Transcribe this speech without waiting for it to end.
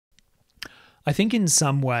I think in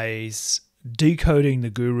some ways, Decoding the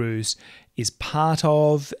Gurus is part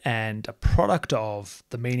of and a product of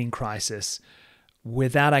the meaning crisis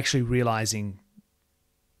without actually realizing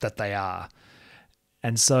that they are.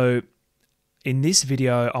 And so in this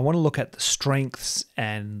video, I want to look at the strengths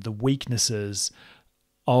and the weaknesses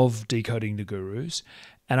of Decoding the Gurus.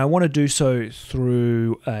 And I want to do so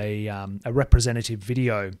through a representative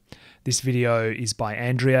video. This video is by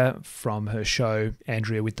Andrea from her show,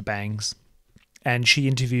 Andrea with the Bangs. And she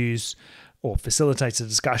interviews or facilitates a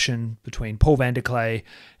discussion between Paul van der Clay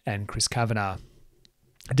and Chris Kavanagh.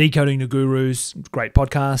 Decoding the Gurus, great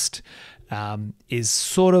podcast, is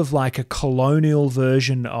sort of like a colonial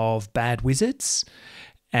version of Bad Wizards.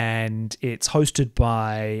 And it's hosted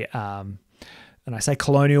by... and I say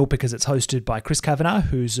colonial because it's hosted by Chris Kavanagh,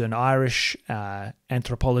 who's an Irish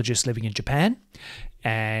anthropologist living in Japan,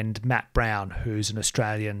 and Matt Brown, who's an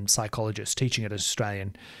Australian psychologist teaching at an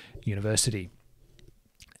Australian university.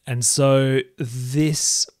 And so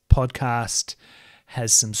this podcast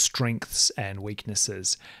has some strengths and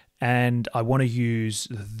weaknesses, and I want to use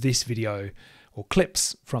this video or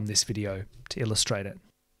clips from this video to illustrate it.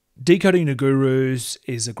 Decoding the Gurus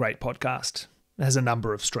is a great podcast. It has a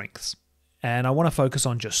number of strengths. And I want to focus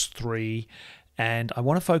on just three. And I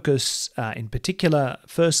want to focus in particular,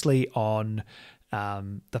 firstly, on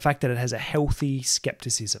the fact that it has a healthy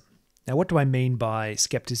skepticism. Now, what do I mean by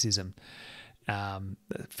skepticism?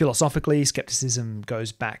 Philosophically, skepticism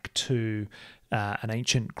goes back to an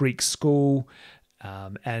ancient Greek school,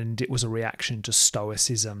 and it was a reaction to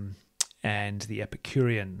Stoicism and the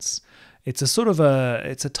Epicureans. It's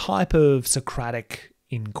a type of Socratic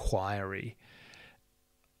inquiry.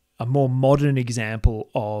 A more modern example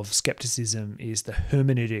of skepticism is the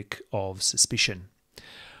hermeneutic of suspicion.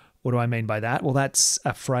 What do I mean by that? Well, that's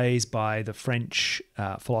a phrase by the French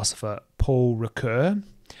philosopher Paul Ricoeur.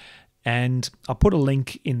 And I'll put a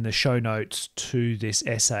link in the show notes to this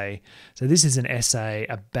essay. So this is an essay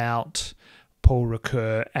about Paul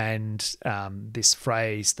Ricoeur and this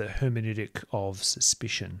phrase, the hermeneutic of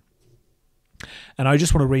suspicion. And I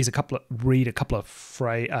just want to read a couple of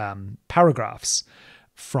paragraphs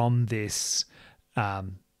from this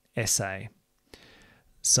essay.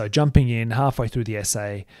 So jumping in halfway through the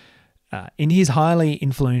essay, in his highly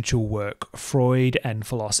influential work, Freud and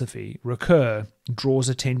Philosophy, Ricoeur draws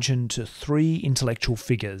attention to three intellectual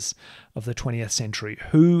figures of the 20th century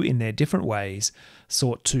who, in their different ways,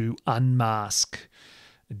 sought to unmask,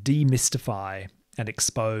 demystify, and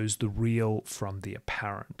expose the real from the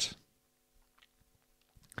apparent.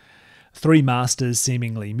 Three masters,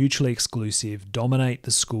 seemingly mutually exclusive, dominate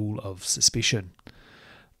the school of suspicion: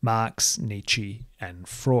 Marx, Nietzsche, and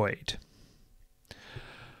Freud.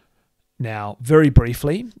 Now, very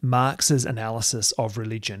briefly, Marx's analysis of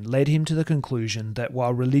religion led him to the conclusion that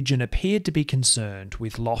while religion appeared to be concerned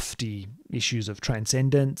with lofty issues of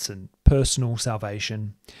transcendence and personal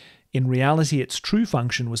salvation, in reality its true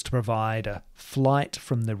function was to provide a flight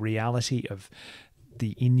from the reality of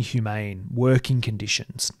the inhumane working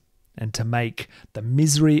conditions and to make the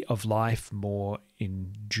misery of life more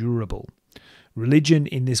endurable. Religion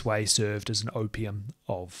in this way served as an opium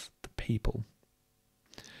of the people.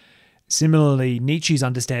 Similarly, Nietzsche's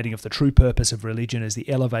understanding of the true purpose of religion as the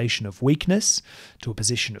elevation of weakness to a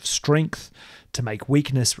position of strength, to make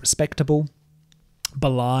weakness respectable,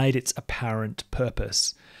 belied its apparent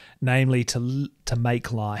purpose, namely to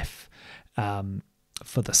make life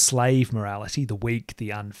for the slave morality, the weak, the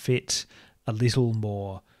unfit, a little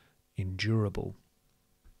more endurable,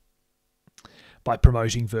 by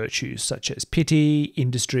promoting virtues such as pity,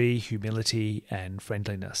 industry, humility, and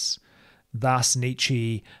friendliness. Thus,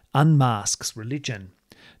 Nietzsche unmasks religion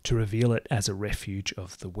to reveal it as a refuge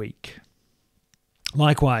of the weak.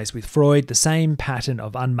 Likewise, with Freud, the same pattern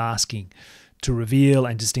of unmasking to reveal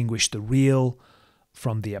and distinguish the real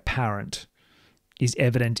from the apparent is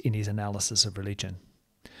evident in his analysis of religion.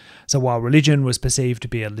 So while religion was perceived to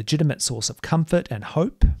be a legitimate source of comfort and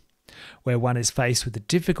hope, where one is faced with the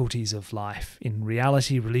difficulties of life, in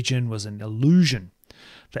reality religion was an illusion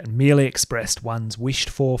that merely expressed one's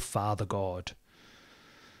wished-for Father God.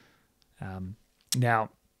 Now,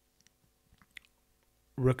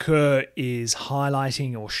 Ricoeur is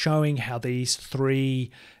highlighting or showing how these three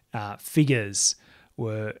figures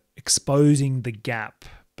were exposing the gap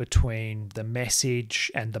between the message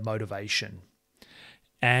and the motivation.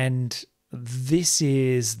 And this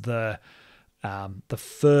is the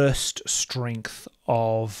first strength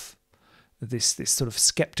of this sort of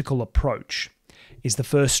skeptical approach, is the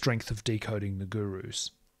first strength of Decoding the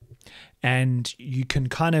Gurus. And you can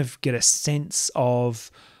kind of get a sense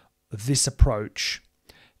of this approach,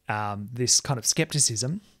 this kind of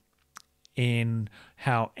skepticism, in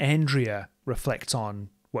how Andrea reflects on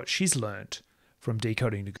what she's learned from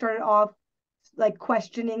decoding the. Started off like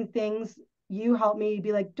questioning things. You helped me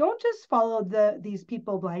be like, don't just follow these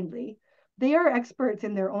people blindly. They are experts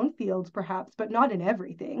in their own fields, perhaps, but not in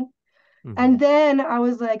everything. Mm-hmm. And then I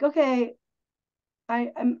was like, okay,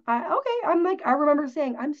 I'm like, I remember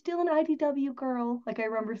saying, I'm still an IDW girl. Like I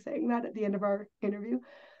remember saying that at the end of our interview.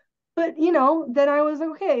 But then I was like,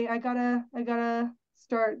 okay, I gotta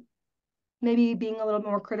start maybe being a little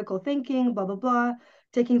more critical thinking, blah, blah, blah,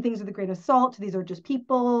 taking things with a grain of salt. These are just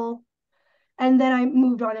people. And then I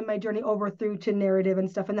moved on in my journey over through to narrative and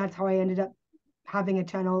stuff. And that's how I ended up having a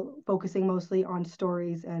channel focusing mostly on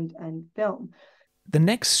stories and film. The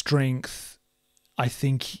next strength, I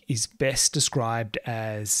think, is best described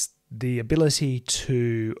as the ability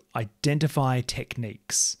to identify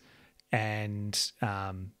techniques and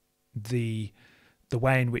the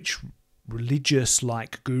way in which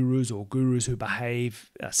religious-like gurus or gurus who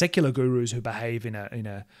behave, secular gurus who behave in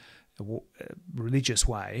a religious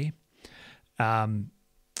way,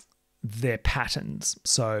 their patterns.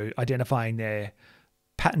 So identifying their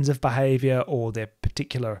patterns of behavior or their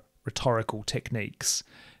particular rhetorical techniques.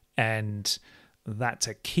 And that's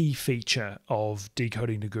a key feature of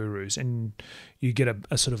Decoding the Gurus. And you get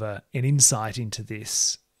a sort of an insight into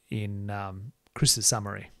this in Chris's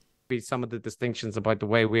summary. Some of the distinctions about the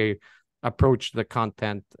way we approach the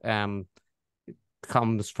content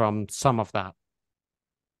comes from some of that.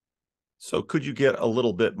 So could you get a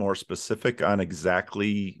little bit more specific on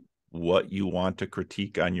exactly what you want to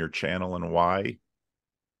critique on your channel and why? I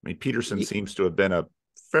mean, Peterson seems to have been a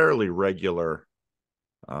fairly regular,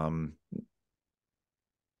 there's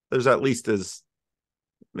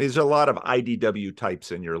a lot of IDW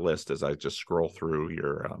types in your list as I just scroll through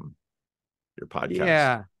your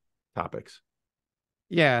podcast topics.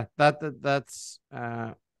 Yeah, that's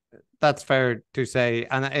fair to say.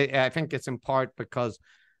 And I think it's in part because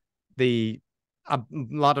a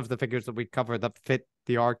lot of the figures that we cover that fit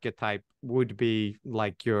the archetype would be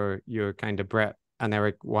like your kind of Brett and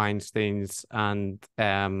Eric Weinsteins and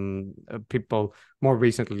people more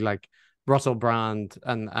recently like Russell Brand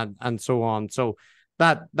and so on. So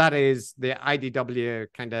that is the IDW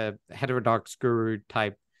kind of heterodox guru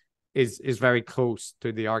type is very close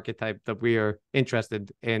to the archetype that we are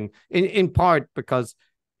interested in part because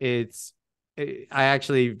I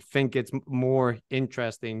actually think it's more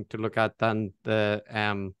interesting to look at than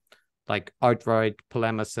the like outright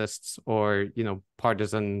polemicists or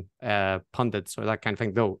partisan pundits or that kind of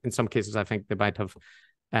thing, though in some cases I think they might have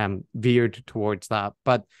veered towards that.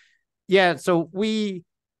 But yeah, so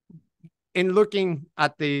in looking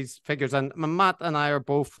at these figures, and Matt and I are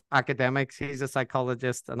both academics. He's a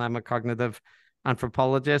psychologist and I'm a cognitive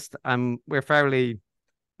anthropologist. We're fairly,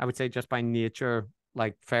 I would say just by nature,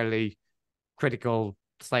 like fairly critical,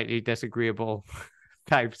 slightly disagreeable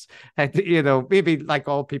types. And, maybe like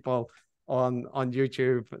all people on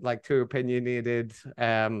YouTube, like too opinionated.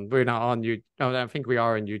 We're not on YouTube. No, I think we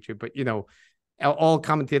are on YouTube, but all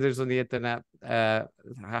commentators on the internet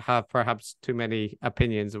have perhaps too many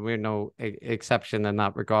opinions, and we're no exception in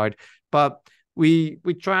that regard. But we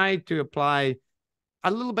try to apply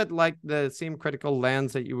a little bit like the same critical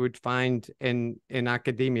lens that you would find in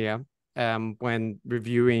academia when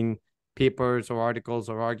reviewing papers or articles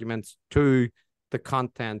or arguments to the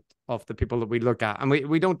content of the people that we look at. And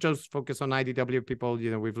we don't just focus on IDW people.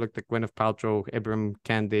 We've looked at Gwyneth Paltrow, Ibram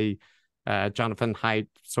Kendi, Jonathan Haidt,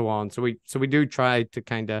 so on. So we do try to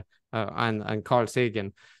kind of and Carl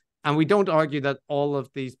Sagan, and we don't argue that all of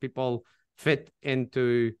these people fit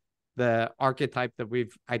into the archetype that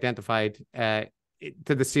we've identified to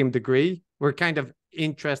the same degree. We're kind of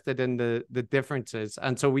interested in the differences,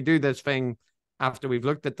 and so we do this thing after we've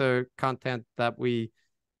looked at the content that we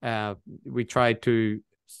try to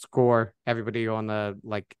score everybody on a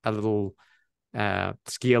little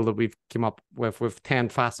scale that we've come up with 10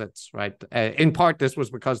 facets, right? In part, this was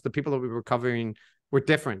because the people that we were covering were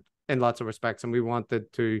different in lots of respects, and we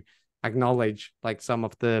wanted to acknowledge like some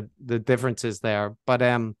of the differences there. But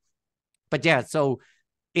yeah, so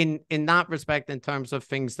in that respect, in terms of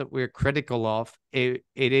things that we're critical of, it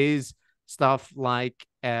is stuff like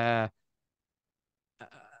the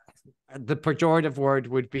pejorative word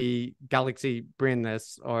would be galaxy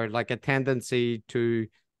brainness, or like a tendency to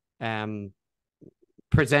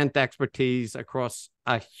present expertise across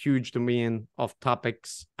a huge domain of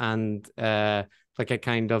topics, and like a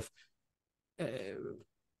kind of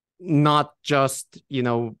not just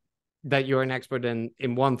that you're an expert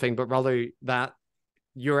in one thing, but rather that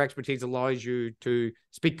your expertise allows you to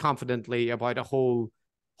speak confidently about a whole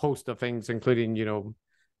host of things, including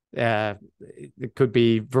it could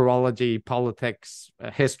be virology, politics,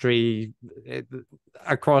 history,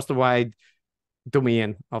 across the wide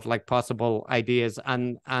domain of like possible ideas,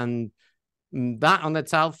 and that on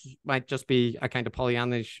itself might just be a kind of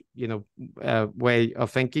Pollyannish, way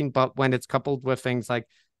of thinking. But when it's coupled with things like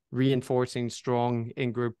reinforcing strong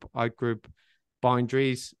in-group, out-group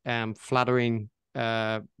boundaries, flattering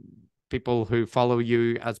people who follow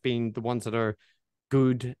you as being the ones that are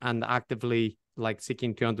good and actively like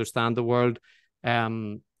seeking to understand the world,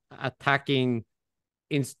 attacking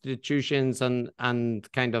institutions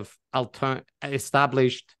and kind of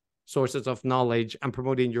established sources of knowledge, and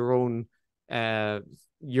promoting your own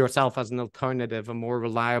yourself as an alternative, a more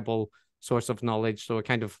reliable source of knowledge. So a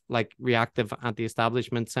kind of like reactive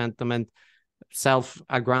anti-establishment sentiment,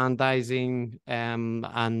 self-aggrandizing,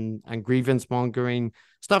 and grievance mongering,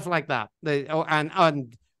 stuff like that.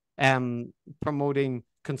 And promoting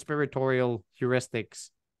conspiratorial heuristics,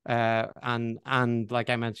 and like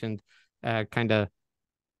I mentioned, kind of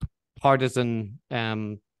partisan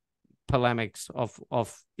polemics of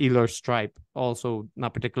either stripe, also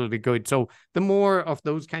not particularly good. So the more of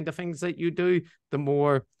those kind of things that you do, the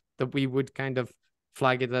more that we would kind of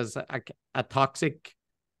flag it as a toxic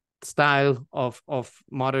style of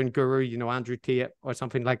modern guru. Andrew Tate or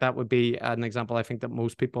something like that would be an example. I think that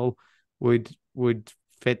most people would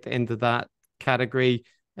fit into that category.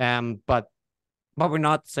 But we're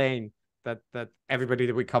not saying that everybody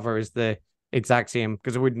that we cover is the exact same,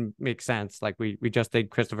 because it wouldn't make sense. Like we just did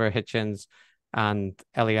Christopher Hitchens and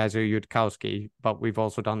Eliezer Yudkowsky, but we've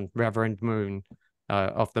also done Reverend Moon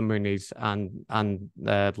of the Moonies and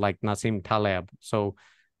like Nassim Taleb. So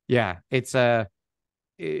yeah, it's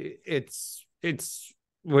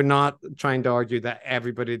we're not trying to argue that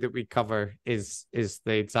everybody that we cover is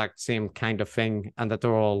the exact same kind of thing, and that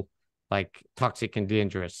they're all like toxic and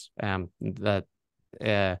dangerous. That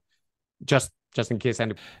just in case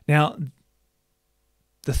any. Now,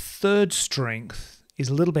 the third strength is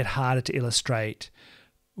a little bit harder to illustrate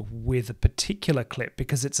with a particular clip,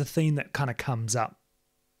 because it's a theme that kind of comes up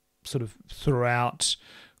sort of throughout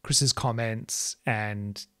Chris's comments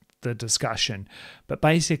and the discussion. But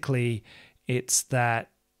basically, it's the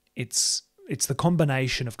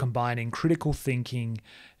combination of combining critical thinking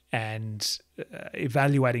and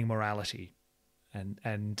evaluating morality, and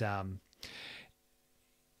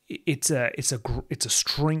it's a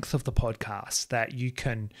strength of the podcast that you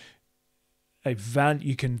can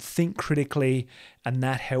think critically, and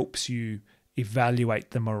that helps you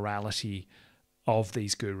evaluate the morality of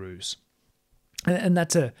these gurus. And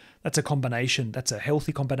that's a combination. That's a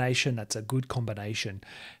healthy combination. That's a good combination,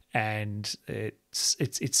 and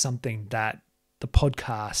it's something that the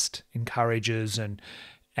podcast encourages and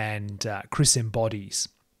Chris embodies.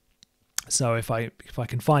 So if I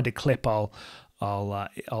can find a clip, I'll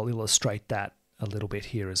illustrate that a little bit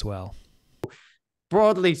here as well.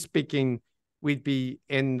 Broadly speaking, we'd be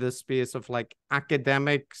in the space of like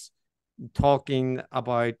academics talking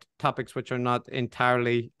about topics which are not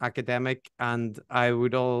entirely academic, and I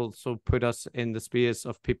would also put us in the space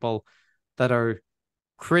of people that are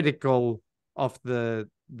critical of the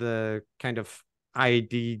kind of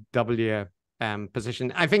IDW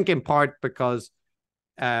position. I think in part because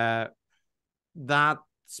that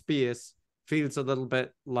space feels a little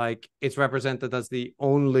bit like it's represented as the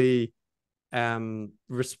only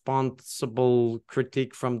responsible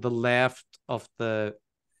critique from the left of the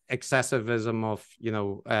excessivism of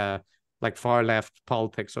like far left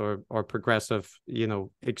politics or progressive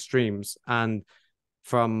extremes. And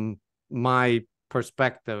from my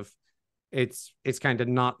perspective, it's kind of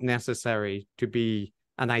not necessary to be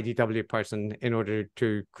an IDW person in order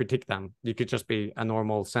to critique them. You could just be a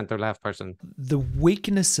normal center-left person. The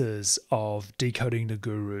weaknesses of Decoding the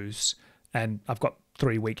Gurus, and I've got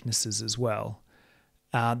 3 weaknesses as well.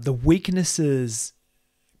 The weaknesses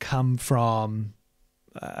come from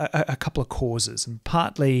a couple of causes, and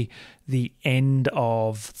partly the end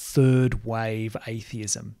of third wave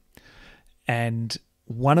atheism. And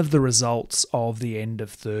one of the results of the end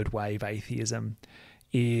of third wave atheism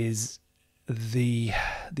is the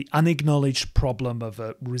unacknowledged problem of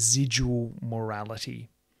a residual morality.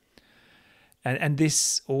 And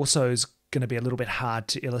this also is going to be a little bit hard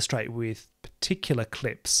to illustrate with particular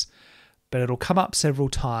clips, but it'll come up several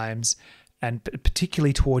times, and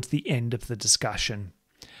particularly towards the end of the discussion.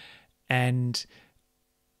 And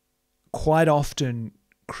quite often,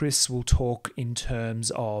 Chris will talk in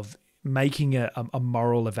terms of making a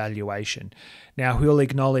moral evaluation. Now, he'll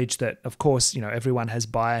acknowledge that, of course, everyone has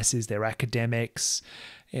biases. They're academics.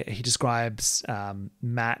 He describes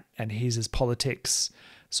Matt and his as politics,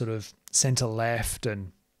 sort of center left,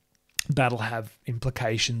 and that'll have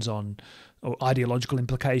implications on, or ideological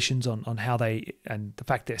implications on how they, and the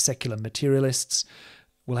fact they're secular materialists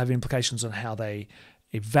will have implications on how they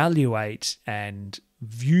evaluate and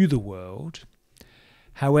view the world.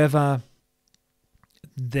 However,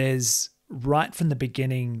 there's, right from the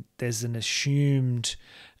beginning, there's an assumed,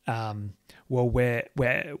 we're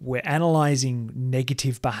analyzing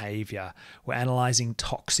negative behavior, we're analyzing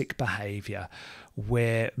toxic behavior,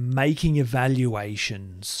 we're making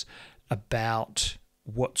evaluations about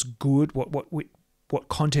what's good, what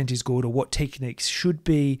content is good, or what techniques should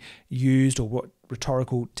be used, or what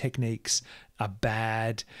rhetorical techniques are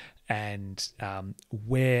bad, and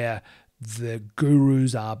where the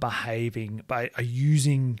gurus are behaving are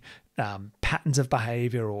using patterns of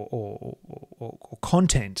behavior or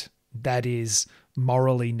content that is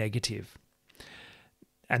morally negative.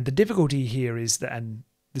 And the difficulty here is that, and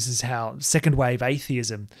this is how second wave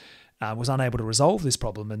atheism was unable to resolve this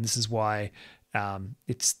problem, and this is why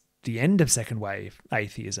it's the end of second wave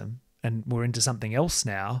atheism, and we're into something else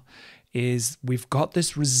now, is we've got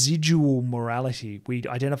this residual morality. We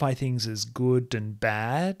identify things as good and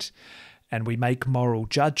bad, and we make moral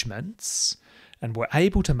judgments, and we're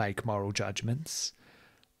able to make moral judgments,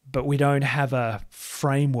 but we don't have a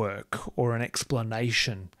framework or an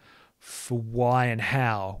explanation for why and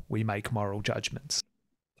how we make moral judgments.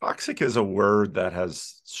 Toxic is a word that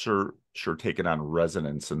has sure taken on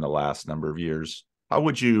resonance in the last number of years. How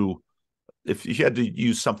would you, if you had to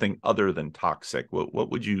use something other than toxic, what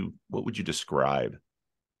would you describe?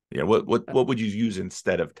 Yeah, what would you use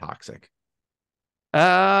instead of toxic?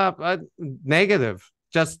 Negative.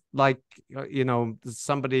 Just like,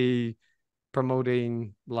 somebody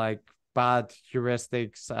promoting like bad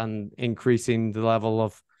heuristics and increasing the level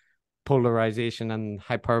of polarization and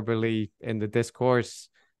hyperbole in the discourse,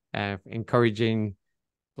 encouraging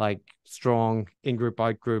like strong in-group,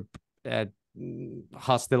 out-group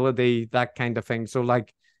hostility, that kind of thing. So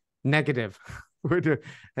like negative,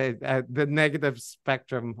 the negative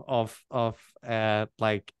spectrum of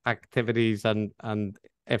like activities and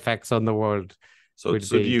effects on the world. So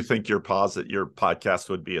do you think your podcast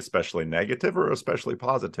would be especially negative or especially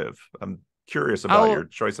positive? I'm curious about your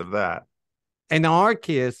choice of that. In our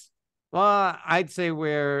case, well, I'd say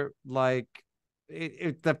we're like,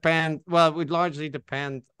 it depends. Well, it would largely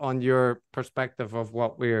depend on your perspective of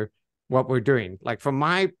what we're doing. Like from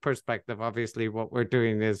my perspective, obviously what we're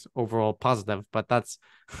doing is overall positive, but that's...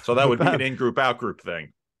 So that would be an in-group, out-group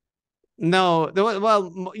thing. No,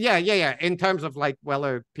 well, yeah. In terms of like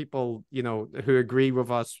whether people, who agree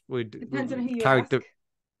with us would Depends on who you character. ask.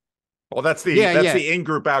 Well, that's the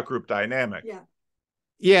in-group, out-group dynamic.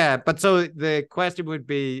 Yeah, but so the question would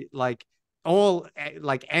be like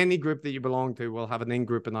any group that you belong to will have an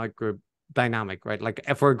in-group and out-group dynamic, right? Like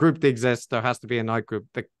if for a group to exist, there has to be an out-group.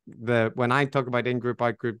 The when I talk about in-group,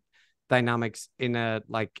 out-group dynamics in a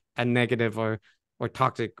negative or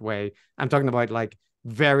toxic way, I'm talking about like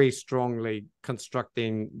very strongly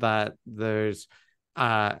constructing that there's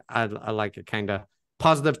a kind of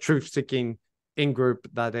positive truth-seeking in-group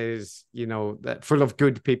that is, full of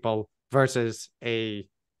good people versus a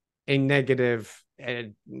negative,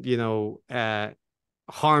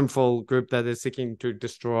 harmful group that is seeking to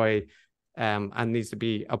destroy and needs to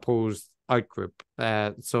be opposed out group.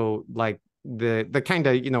 So like the kind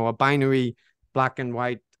of, a binary black and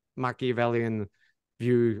white Machiavellian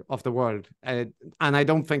view of the world. And I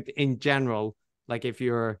don't think in general, like if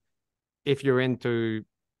you're into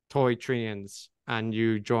toy trains and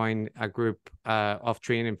you join a group of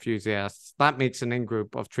train enthusiasts, that makes an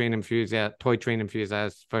in-group of toy train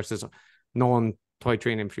enthusiasts versus non-toy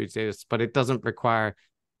train enthusiasts, but it doesn't require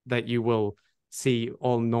that you will see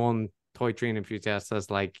all non-toy train enthusiasts as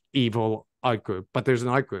like evil out-group, but there's an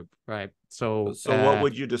out-group, right? So what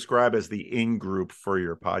would you describe as the in-group for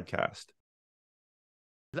your podcast?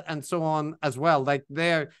 And so on as well. Like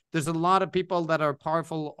there's a lot of people that are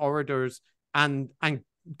powerful orators and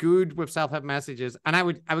good with self-help messages, and I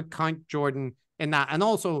would count Jordan in that. And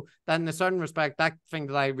also that in a certain respect, that thing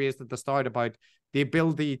that I raised at the start about the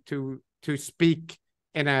ability to speak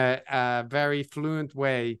in a very fluent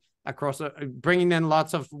way across bringing in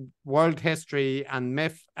lots of world history and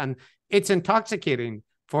myth, and it's intoxicating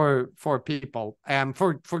for people,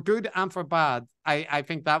 for good and for bad. I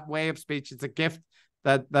think that way of speech is a gift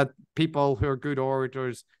that people who are good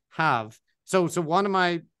orators have. So one of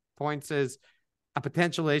my points is a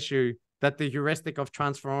potential issue that the heuristic of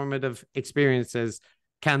transformative experiences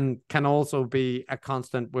can also be a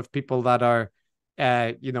constant with people that are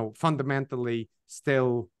fundamentally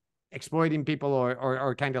still exploiting people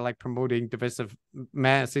or kind of like promoting divisive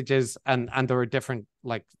messages, and there are different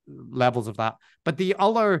like levels of that. But the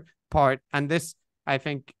other part, and this, I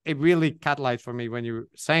think it really catalyzed for me when you were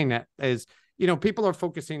saying it, is, people are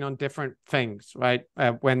focusing on different things, right?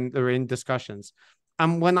 When they're in discussions.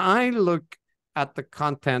 And when I look at the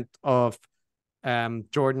content of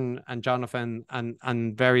Jordan and Jonathan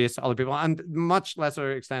and various other people, and much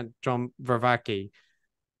lesser extent, John Vervaeke,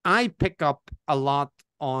 I pick up a lot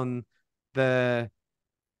on the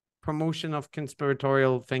promotion of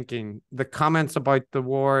conspiratorial thinking, the comments about the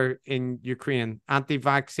war in Ukraine,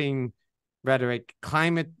 anti-vaccine rhetoric,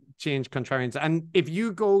 climate change contrarians. And if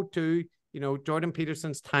you go to, Jordan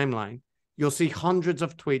Peterson's timeline, you'll see hundreds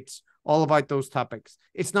of tweets all about those topics.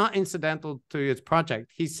 It's not incidental to his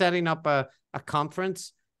project. He's setting up a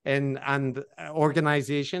conference and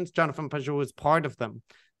organizations, Jonathan Pajot is part of them,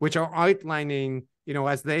 which are outlining,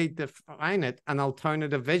 as they define it, an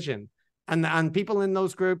alternative vision. And people in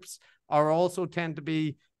those groups are also tend to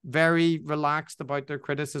be very relaxed about their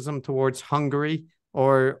criticism towards Hungary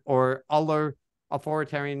or other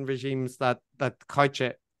authoritarian regimes that couch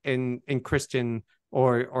it in Christian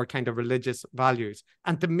or kind of religious values.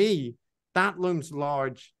 And to me, that looms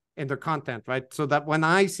large in their content, right? So that when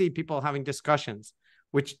I see people having discussions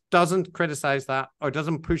which doesn't criticize that or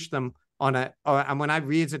doesn't push them on it, and when I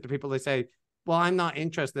raise it to people, they say, well, I'm not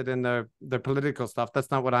interested in their political stuff.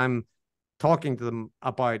 That's not what I'm talking to them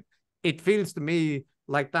about. It feels to me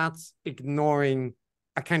like that's ignoring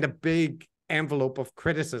a kind of big envelope of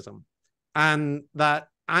criticism. And that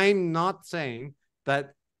I'm not saying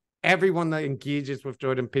that everyone that engages with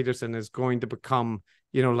Jordan Peterson is going to become,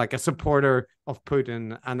 like a supporter of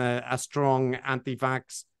Putin and a strong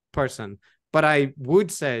anti-vax person. But I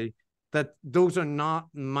would say that those are not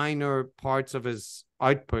minor parts of his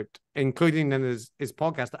output, including in his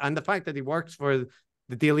podcast. And the fact that he works for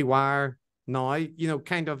the Daily Wire now,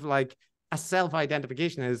 kind of like a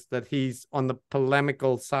self-identification is that he's on the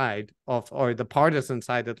polemical side of, or the partisan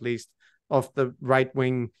side at least, of the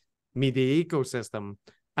right-wing media ecosystem.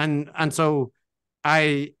 And so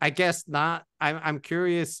I guess that I'm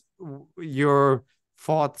curious your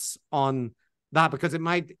thoughts on that, because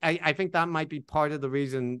I think that might be part of the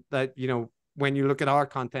reason that, when you look at our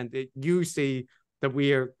content, you see that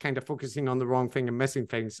we are kind of focusing on the wrong thing and missing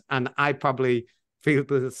things. And I probably feel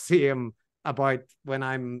the same about when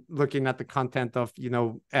I'm looking at the content of,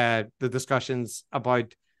 the discussions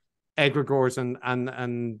about egregores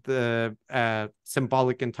and the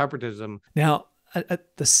symbolic interpretism. Now,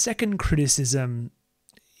 the second criticism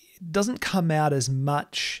doesn't come out as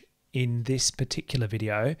much in this particular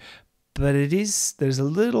video, but there's a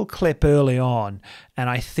little clip early on, and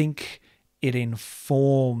I think it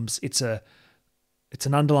informs, it's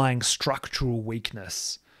an underlying structural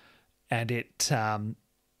weakness, and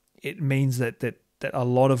it means that a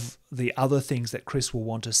lot of the other things that Chris will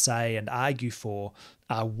want to say and argue for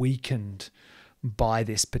are weakened by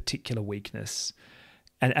this particular weakness.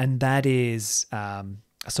 And that is a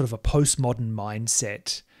sort of a postmodern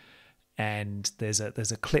mindset. And there's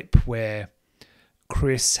a clip where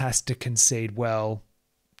Chris has to concede, well,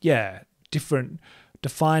 yeah,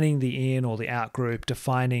 defining the in or the out group,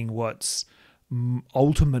 defining what's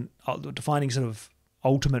defining sort of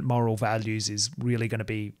ultimate moral values is really going to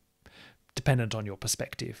be dependent on your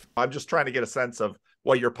perspective. I'm just trying to get a sense of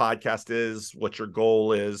what your podcast is, what your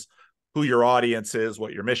goal is, who your audience is,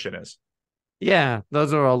 what your mission is. Yeah,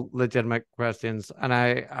 those are all legitimate questions. And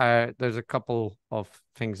I there's a couple of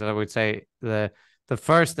things that I would say. The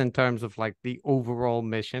first, in terms of like the overall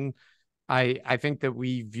mission, I think that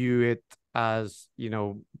we view it as,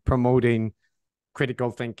 promoting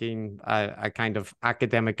critical thinking, a kind of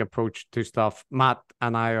academic approach to stuff. Matt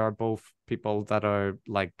and I are both people that are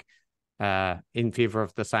like in favor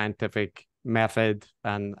of the scientific method,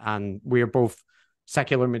 and we're both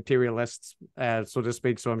secular materialists, so to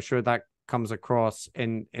speak. So I'm sure that comes across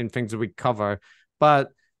in things that we cover.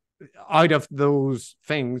 But out of those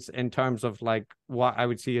things, in terms of like what I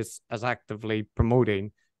would see as actively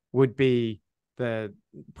promoting, would be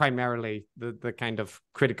primarily the kind of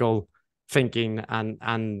critical thinking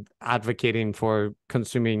and advocating for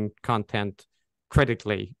consuming content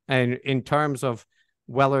critically. And in terms of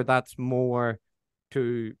whether that's more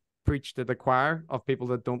to preach to the choir of people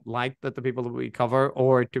that don't like the people that we cover,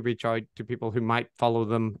 or to reach out to people who might follow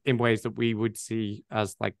them in ways that we would see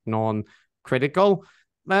as like non-critical,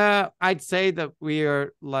 I'd say that we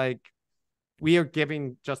are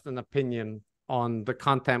giving just an opinion on the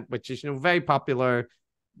content, which is very popular.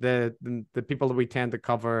 The people that we tend to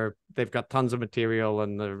cover, they've got tons of material,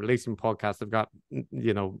 and they're releasing podcasts. They've got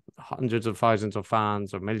hundreds of thousands of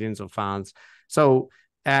fans or millions of fans. So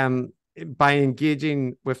by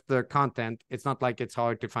engaging with their content, it's not like it's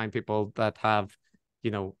hard to find people that have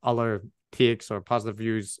other takes or positive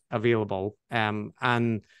views available. And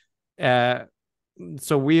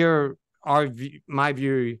so my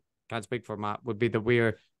view, can't speak for Matt, would be that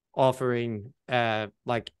we're offering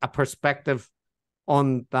like a perspective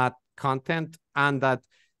on that content, and that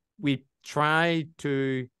we try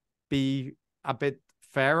to be a bit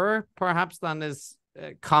fairer perhaps than is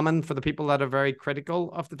common for the people that are very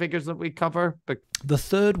critical of the figures that we cover. But the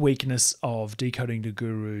third weakness of Decoding the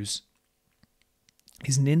Gurus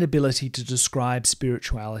is an inability to describe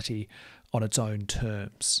spirituality on its own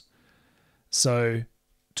terms. So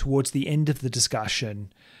towards the end of the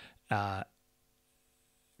discussion,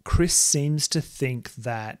 Chris seems to think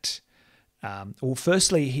that, well,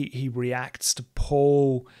 firstly, he reacts to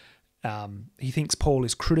Paul. He thinks Paul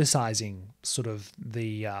is criticizing sort of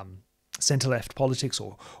the centre-left politics,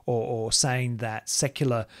 or saying that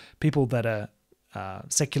secular people that are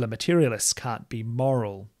secular materialists can't be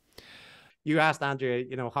moral. You asked Andrea,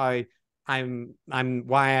 how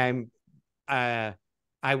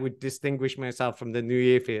I would distinguish myself from the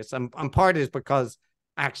new atheists, and part is because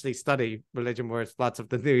I actually study religion, whereas lots of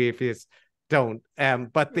the new atheists don't.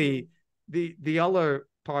 But the other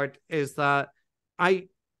part is that I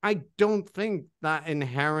don't think that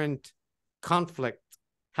inherent conflict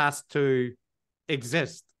has to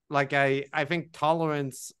exist. Like I think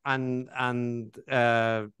tolerance and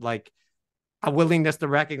like a willingness to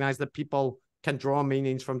recognize that people can draw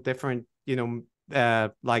meanings from different,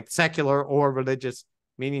 like secular or religious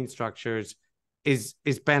meaning structures is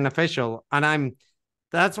beneficial. And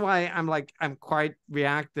that's why I'm quite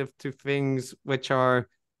reactive to things which are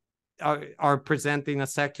presenting a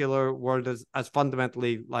secular world as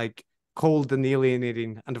fundamentally like cold and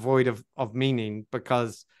alienating and devoid of meaning,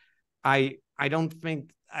 because I don't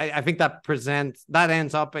think I think that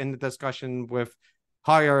ends up in the discussion with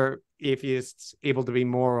how are atheists able to be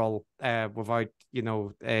moral without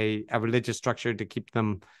a religious structure to keep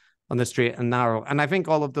them on the straight and narrow. And I think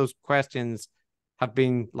all of those questions have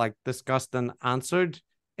been like discussed and answered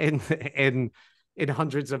in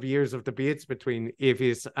hundreds of years of debates between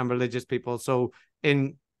atheists and religious people. So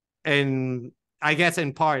in I guess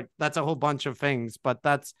in part that's a whole bunch of things, but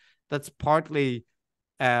that's partly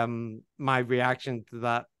my reaction to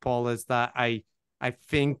that, Paul, is that I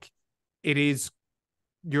think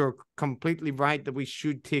you're completely right that we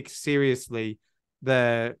should take seriously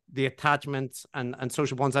the attachments and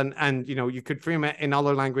social bonds, and you could frame it in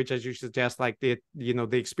other language, as you suggest, like the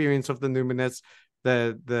experience of the numinous,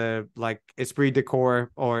 the like esprit de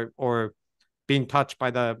corps, or being touched by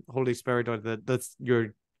the Holy Spirit, or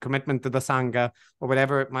your commitment to the Sangha, or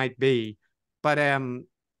whatever it might be. But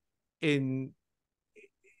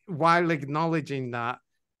while acknowledging that,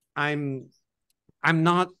 I'm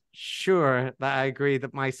not sure that I agree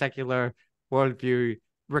that my secular worldview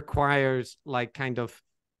requires like kind of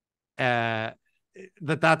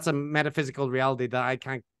that's a metaphysical reality that I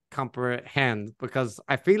can't comprehend, because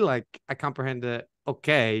I feel like I comprehend it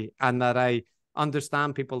okay, and that I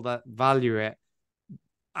understand people that value it.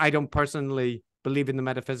 I don't personally believe in the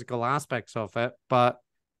metaphysical aspects of it, but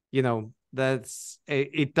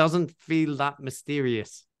it doesn't feel that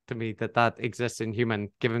mysterious to me that exists in human,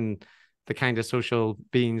 given the kind of social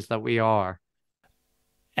beings that we are.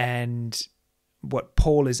 And what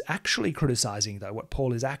Paul is actually criticizing, though, what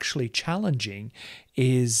Paul is actually challenging,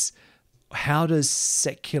 is how does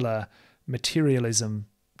secular materialism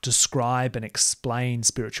describe and explain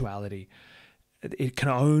spirituality? It can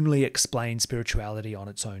only explain spirituality on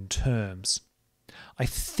its own terms. I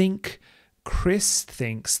think Chris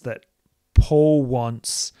thinks that Paul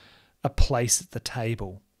wants a place at the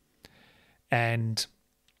table, and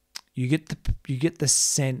you get the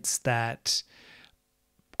sense that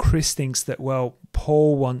Chris thinks that, well,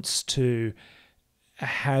 Paul wants to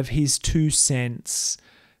have his 2 cents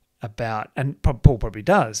about, and Paul probably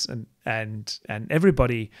does, and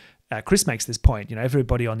everybody, Chris makes this point,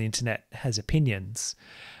 everybody on the internet has opinions.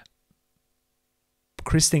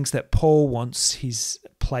 Chris thinks that Paul wants his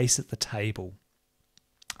place at the table.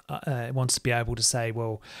 Wants to be able to say,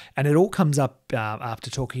 well, and it all comes up after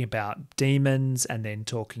talking about demons and then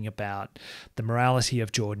talking about the morality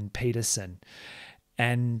of Jordan Peterson.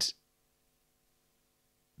 And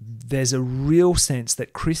there's a real sense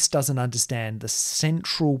that Chris doesn't understand the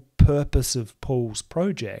central purpose of Paul's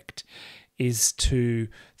project is to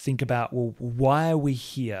think about, well, why are we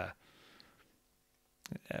here?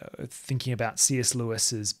 Thinking about C.S.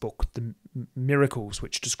 Lewis's book, The Miracles,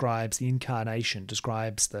 which describes the incarnation,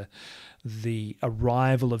 describes the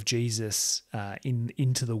arrival of Jesus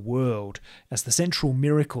into the world as the central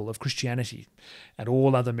miracle of Christianity, and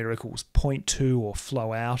all other miracles point to or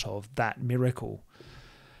flow out of that miracle.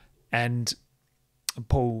 And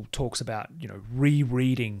Paul talks about,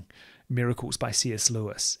 rereading Miracles by C.S.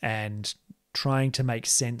 Lewis and trying to make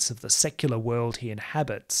sense of the secular world he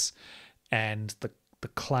inhabits and the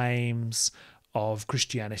claims of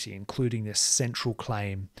Christianity, including this central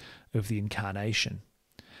claim of the incarnation.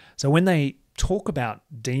 So when they talk about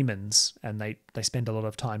demons, and they spend a lot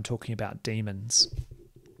of time talking about demons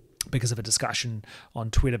because of a discussion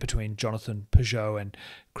on Twitter between Jonathan Peugeot and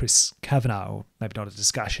Chris Kavanagh, or maybe not a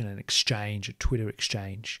discussion, an exchange, a Twitter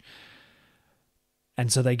exchange.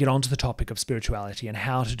 And so they get onto the topic of spirituality and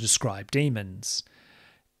how to describe demons.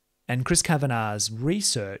 And Chris Kavanagh's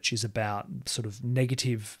research is about sort of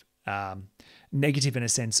negative in a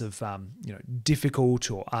sense of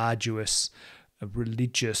difficult or arduous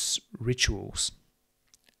religious rituals.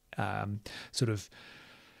 For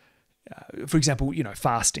example,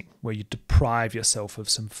 fasting, where you deprive yourself of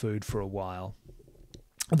some food for a while.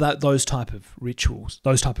 Those type of rituals,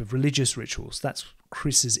 those type of religious rituals, that's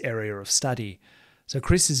Chris's area of study. So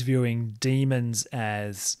Chris is viewing demons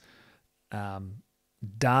as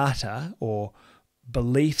data or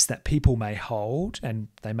beliefs that people may hold, and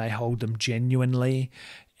they may hold them genuinely,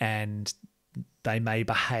 and they may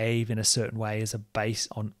behave in a certain way as based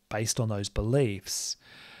on those beliefs.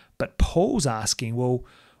 But Paul's asking, well,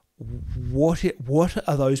 what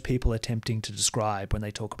are those people attempting to describe when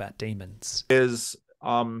they talk about demons? Is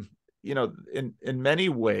in many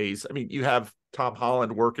ways, I mean, you have Tom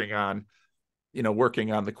Holland working on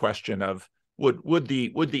the question of would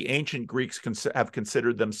the ancient Greeks have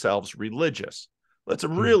considered themselves religious? That's a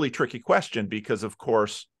really tricky question, because of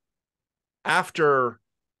course, after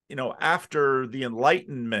the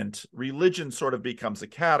Enlightenment, religion sort of becomes a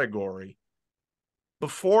category.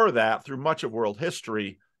 Before that, through much of world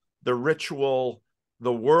history, the ritual,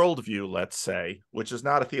 the worldview, let's say, which is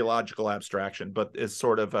not a theological abstraction, but is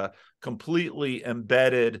sort of a completely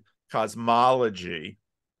embedded cosmology,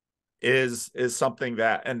 is something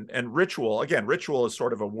that, and ritual, again, ritual is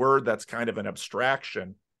sort of a word that's kind of an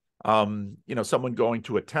abstraction. Someone going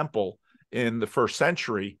to a temple in the first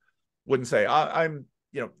century wouldn't say,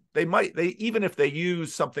 even if they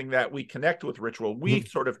use something that we connect with ritual, we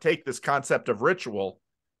sort of take this concept of ritual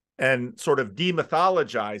and sort of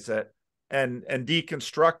demythologize it and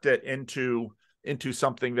deconstruct it into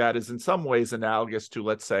something that is in some ways analogous to,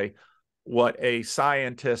 let's say, what a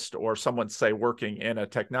scientist or someone, say, working in a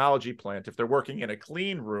technology plant, if they're working in a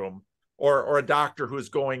clean room, or a doctor who's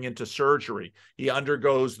going into surgery, he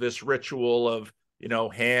undergoes this ritual of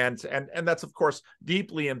hands, and that's of course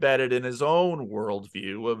deeply embedded in his own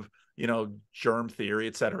worldview of germ theory,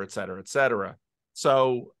 et cetera, et cetera, et cetera.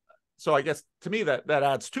 So I guess to me that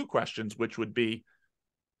adds two questions, which would be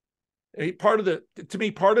part of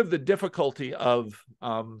the difficulty of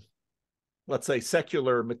let's say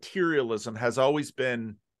secular materialism has always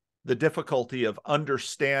been the difficulty of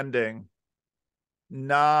understanding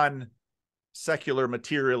non-secular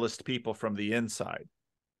materialist people from the inside,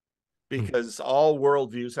 because all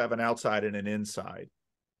worldviews have an outside and an inside.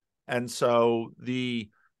 And so the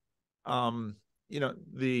modernist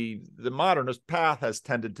path has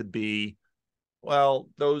tended to be, well,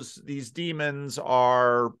 these demons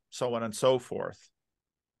are so on and so forth.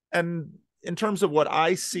 And in terms of what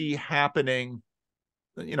I see happening,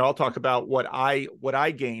 I'll talk about what I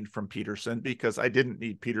gained from Peterson, because I didn't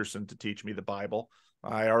need Peterson to teach me the Bible.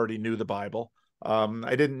 I already knew the Bible.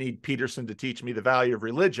 I didn't need Peterson to teach me the value of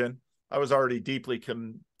religion. I was already deeply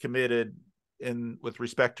committed with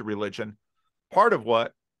respect to religion. Part of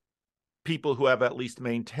what people who have at least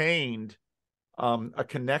maintained a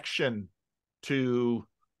connection to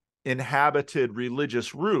inhabited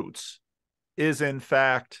religious roots is, in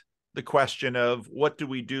fact, the question of what do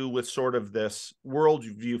we do with sort of this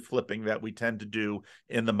worldview flipping that we tend to do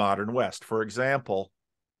in the modern West. For example,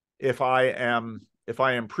 if I am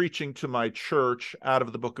preaching to my church out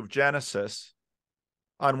of the book of Genesis,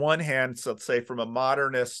 on one hand, so let's say from a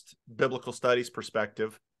modernist biblical studies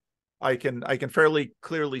perspective, I can fairly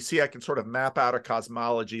clearly see, I can sort of map out a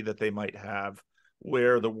cosmology that they might have,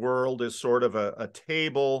 where the world is sort of a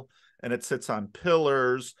table, and it sits on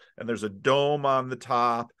pillars, and there's a dome on the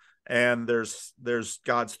top, and there's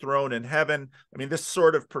God's throne in heaven. I mean, this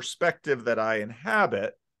sort of perspective that I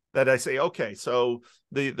inhabit, that I say, okay, so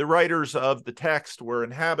the writers of the text were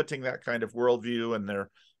inhabiting that kind of worldview, and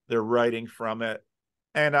they're writing from it.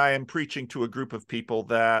 And I am preaching to a group of people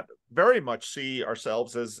that very much see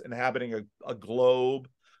ourselves as inhabiting a globe,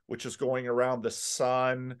 which is going around the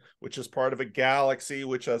sun, which is part of a galaxy,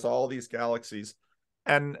 which has all these galaxies.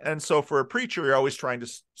 And so for a preacher, you're always trying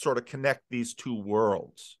to sort of connect these two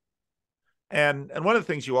worlds. And one of the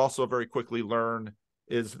things you also very quickly learn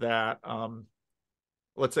is that,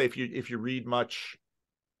 let's say if you read much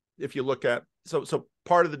if you look at, so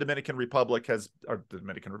part of the Dominican Republic part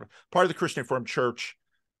of the Christian Reformed Church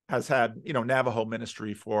has had, Navajo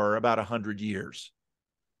ministry for about 100 years.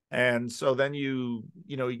 And so then you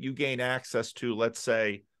gain access to, let's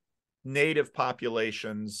say, native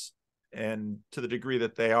populations, and to the degree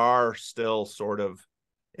that they are still sort of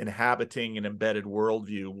inhabiting an embedded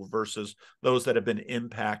worldview versus those that have been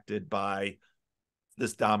impacted by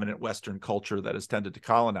this dominant Western culture that has tended to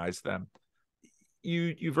colonize them.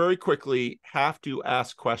 You very quickly have to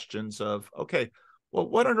ask questions of, okay, well,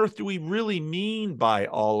 what on earth do we really mean by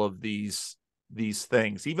all of these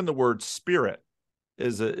things? Even the word spirit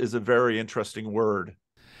is a very interesting word.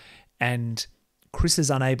 And Chris is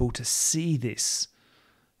unable to see this.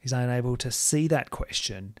 He's unable to see that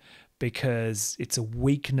question because it's a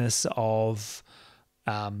weakness of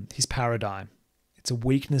his paradigm. It's a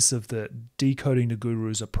weakness of the Decoding the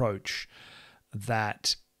Gurus approach,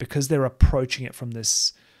 that because they're approaching it from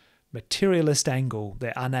this materialist angle,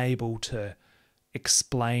 they're unable to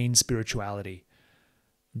explain spirituality.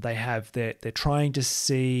 They're trying to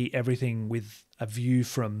see everything with a view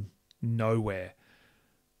from nowhere.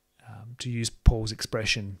 To use Paul's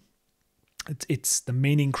expression, it's the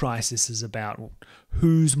meaning crisis is about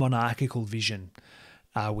whose monarchical vision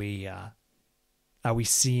are we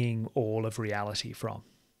seeing all of reality from.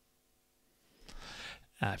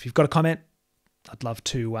 If you've got a comment, I'd love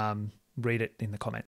to read it in the comments.